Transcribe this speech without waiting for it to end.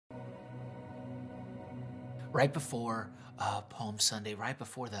Right before Palm Sunday, right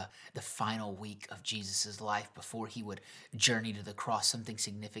before the final week of Jesus' life, before he would journey to the cross, something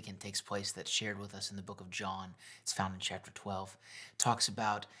significant takes place that's shared with us in the book of John. It's found in chapter 12. It talks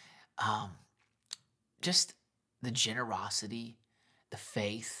about um, just the generosity, the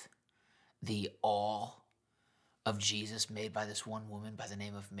faith, the awe of Jesus made by this one woman by the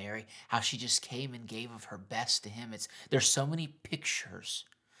name of Mary, how she just came and gave of her best to him. There's so many pictures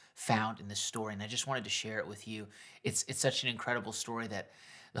found in this story, and I just wanted to share it with you. It's such an incredible story that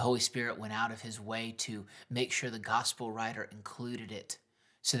the Holy Spirit went out of his way to make sure the gospel writer included it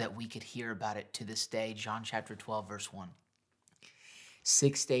so that we could hear about it to this day. John chapter 12, verse 1.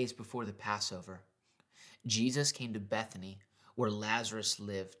 6 days before the Passover, Jesus came to Bethany, where Lazarus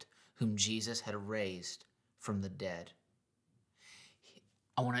lived, whom Jesus had raised from the dead.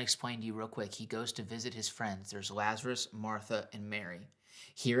 I want to explain to you real quick. He goes to visit his friends. There's Lazarus, Martha, and Mary.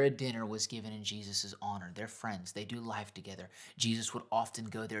 Here a dinner was given in Jesus' honor. They're friends. They do life together. Jesus would often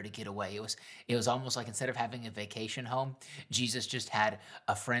go there to get away. It was almost like instead of having a vacation home, Jesus just had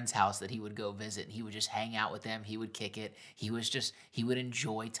a friend's house that he would go visit, and he would just hang out with them. He would kick it. He would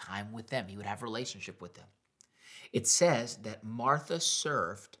enjoy time with them. He would have a relationship with them. It says that Martha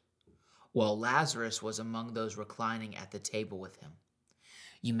served while Lazarus was among those reclining at the table with him.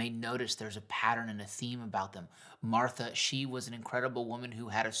 You may notice there's a pattern and a theme about them. Martha, she was an incredible woman who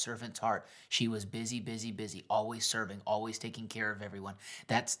had a servant's heart. She was busy, busy, busy, always serving, always taking care of everyone.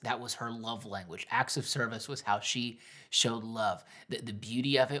 That was her love language. Acts of service was how she showed love. The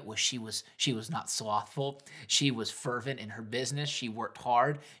beauty of it was she was not slothful. She was fervent in her business. She worked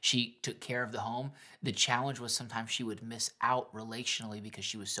hard. She took care of the home. The challenge was sometimes she would miss out relationally because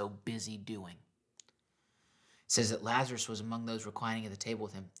she was so busy doing. It says that Lazarus was among those reclining at the table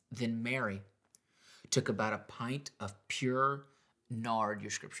with him. Then Mary took about a pint of pure nard,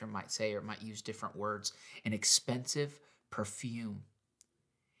 your scripture might say, or it might use different words, an expensive perfume.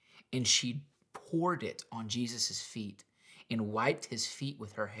 And she poured it on Jesus' feet and wiped his feet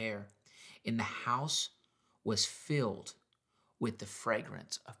with her hair. And the house was filled with the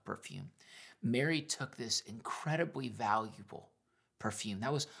fragrance of perfume. Mary took this incredibly valuable perfume.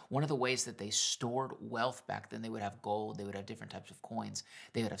 That was one of the ways that they stored wealth back then. They would have gold. They would have different types of coins.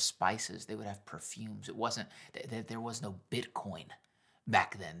 They would have spices. They would have perfumes. It wasn't that there was no Bitcoin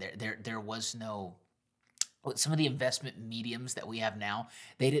back then. There was no, some of the investment mediums that we have now,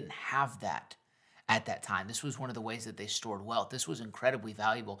 they didn't have that at that time. This was one of the ways that they stored wealth. This was incredibly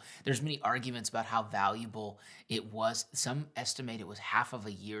valuable. There's many arguments about how valuable it was. Some estimate it was half of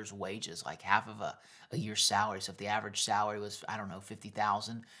a year's wages, like half of a year's salary. So if the average salary was, I don't know,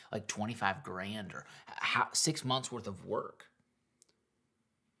 50,000, like 25 grand or 6 months worth of work.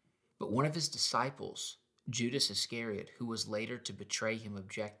 But one of his disciples, Judas Iscariot, who was later to betray him,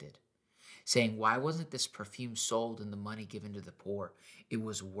 objected, saying, "Why wasn't this perfume sold and the money given to the poor? It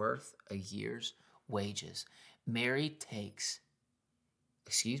was worth a year's wages." Mary takes,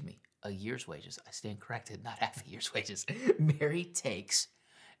 a year's wages. I stand corrected, not half a year's wages. Mary takes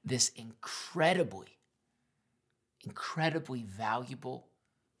this incredibly valuable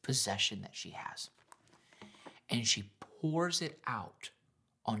possession that she has, and she pours it out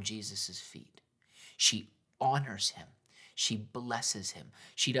on Jesus' feet. She honors him. She blesses him.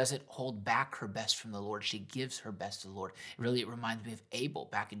 She doesn't hold back her best from the Lord. She gives her best to the Lord. It reminds me of Abel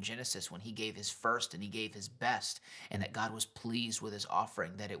back in Genesis when he gave his first and he gave his best, and that God was pleased with his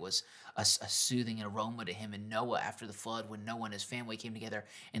offering, that it was a soothing aroma to him. And Noah, after the flood, when Noah and his family came together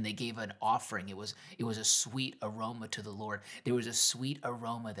and they gave an offering, it was a sweet aroma to the Lord. There was a sweet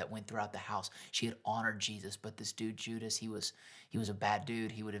aroma that went throughout the house. She had honored Jesus, but this dude, Judas, he was a bad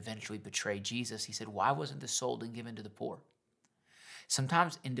dude. He would eventually betray Jesus. He said, "Why wasn't this sold and given to the poor?"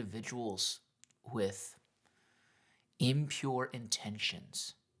 Sometimes individuals with impure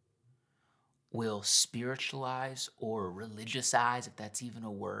intentions will spiritualize or religiousize, if that's even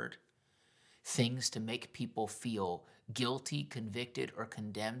a word, things to make people feel guilty, convicted, or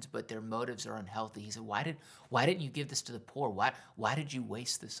condemned, but their motives are unhealthy. He said, why didn't you give this to the poor? Why did you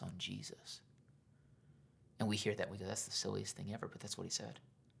waste this on Jesus? And we hear that, we go, that's the silliest thing ever, but that's what he said.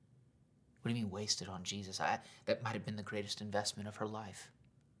 What do you mean wasted on Jesus? That might have been the greatest investment of her life.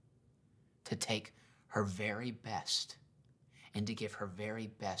 To take her very best and to give her very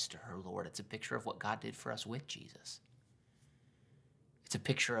best to her Lord. It's a picture of what God did for us with Jesus. It's a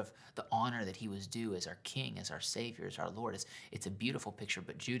picture of the honor that he was due as our King, as our Savior, as our Lord. It's a beautiful picture.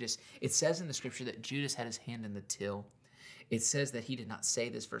 But Judas, it says in the scripture that Judas had his hand in the till. It says that he did not say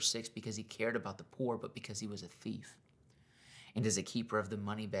this, verse 6, because he cared about the poor, but because he was a thief. And as a keeper of the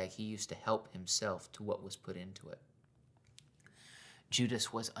money bag, he used to help himself to what was put into it.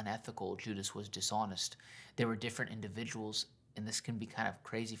 Judas was unethical. Judas was dishonest. There were different individuals, and this can be kind of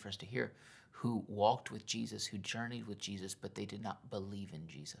crazy for us to hear, who walked with Jesus, who journeyed with Jesus, but they did not believe in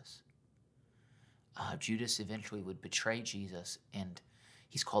Jesus. Judas eventually would betray Jesus, and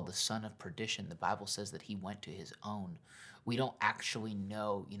he's called the son of perdition. The Bible says that he went to his own. We don't actually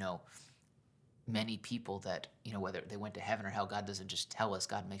know, many people that, whether they went to heaven or hell. God doesn't just tell us.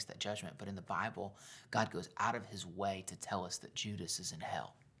 God makes that judgment. But in the Bible, God goes out of his way to tell us that Judas is in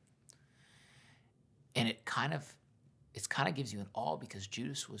hell. And it kind of gives you an awe, because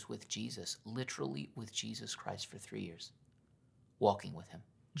Judas was with Jesus, literally with Jesus Christ for 3 years, walking with him,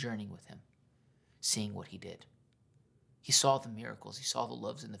 journeying with him, seeing what he did. He saw the miracles. He saw the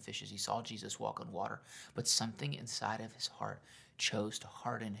loaves and the fishes. He saw Jesus walk on water. But something inside of his heart chose to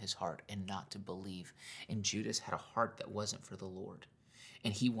harden his heart and not to believe. And Judas had a heart that wasn't for the Lord.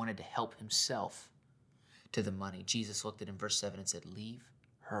 And he wanted to help himself to the money. Jesus looked at him, verse 7, and said, "Leave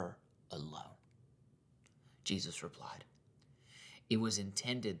her alone." Jesus replied, "It was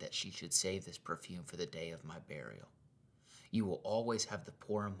intended that she should save this perfume for the day of my burial. You will always have the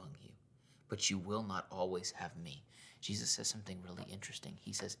poor among you, but you will not always have me." Jesus says something really interesting.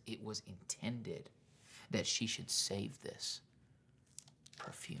 He says it was intended that she should save this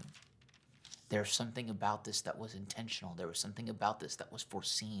perfume. There's something about this that was intentional. There was something about this that was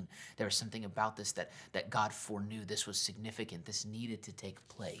foreseen. There was something about this that God foreknew. This was significant. This needed to take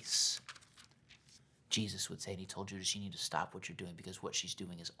place. Jesus would say, and he told Judas, "You need to stop what you're doing, because what she's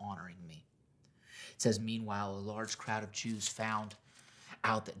doing is honoring me." It says, meanwhile, a large crowd of Jews found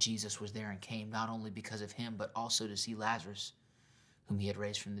out that Jesus was there and came, not only because of him, but also to see Lazarus, whom he had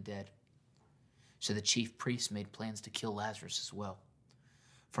raised from the dead. So the chief priests made plans to kill Lazarus as well,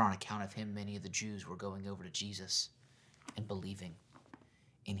 for on account of him, many of the Jews were going over to Jesus and believing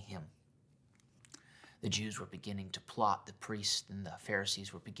in him. The Jews were beginning to plot, the priests and the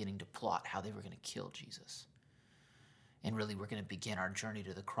Pharisees were beginning to plot how they were going to kill Jesus. And really, we're going to begin our journey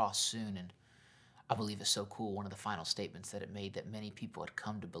to the cross soon. And I believe it's so cool, one of the final statements that it made, that many people had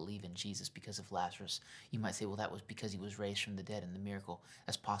come to believe in Jesus because of Lazarus. You might say, well, that was because he was raised from the dead and the miracle.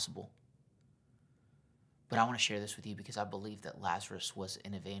 That's possible. But I want to share this with you because I believe that Lazarus was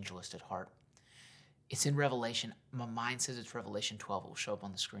an evangelist at heart. It's in Revelation. My mind says it's Revelation 12. It will show up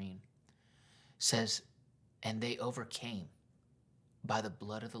on the screen. It says, "And they overcame by the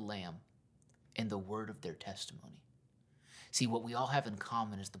blood of the Lamb and the word of their testimony." See, what we all have in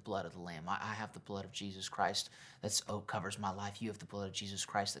common is the blood of the Lamb. I have the blood of Jesus Christ that covers my life. You have the blood of Jesus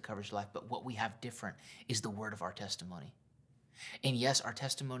Christ that covers your life. But what we have different is the word of our testimony. And yes, our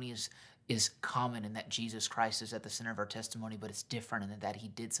testimony is common in that Jesus Christ is at the center of our testimony, but it's different in that he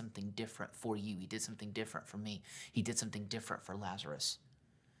did something different for you. He did something different for me. He did something different for Lazarus.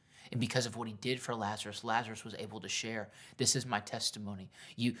 And because of what he did for Lazarus, Lazarus was able to share, "This is my testimony.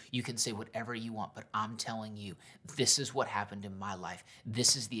 You can say whatever you want, but I'm telling you, this is what happened in my life.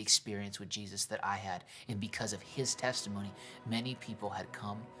 This is the experience with Jesus that I had." And because of his testimony, many people had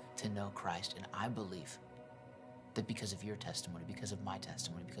come to know Christ. And I believe that because of your testimony, because of my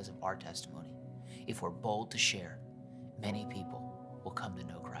testimony, because of our testimony, if we're bold to share, many people will come to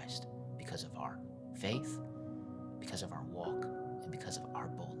know Christ because of our faith, because of our walk, and because of our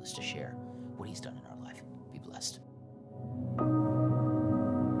boldness to share what he's done in our life. Be blessed.